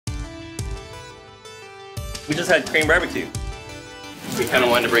We just had Korean barbecue. We kind of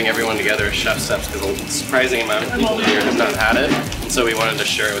wanted to bring everyone together at ChefSteps because a surprising amount of people here have not had it, and so we wanted to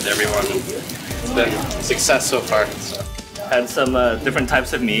share it with everyone. It's been a success so far. So. Had some different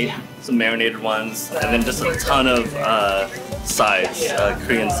types of meat, some marinated ones, and then just a ton of sides,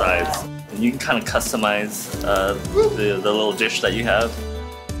 Korean sides. And you can kind of customize the little dish that you have.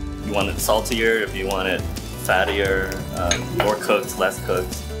 If you want it saltier, if you want it fattier, more cooked, less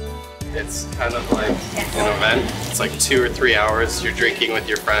cooked. It's kind of like an event. It's like 2 or 3 hours. You're drinking with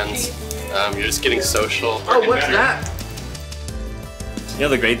your friends. You're just getting social. Oh, what's that? You know,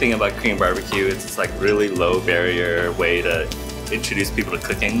 the great thing about Korean barbecue is it's like really low barrier way to introduce people to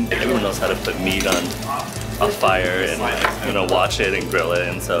cooking. Everyone knows how to put meat on a fire and, you know, watch it and grill it,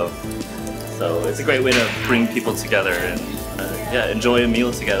 and so it's a great way to bring people together and yeah, enjoy a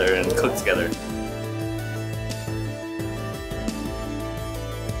meal together and cook together.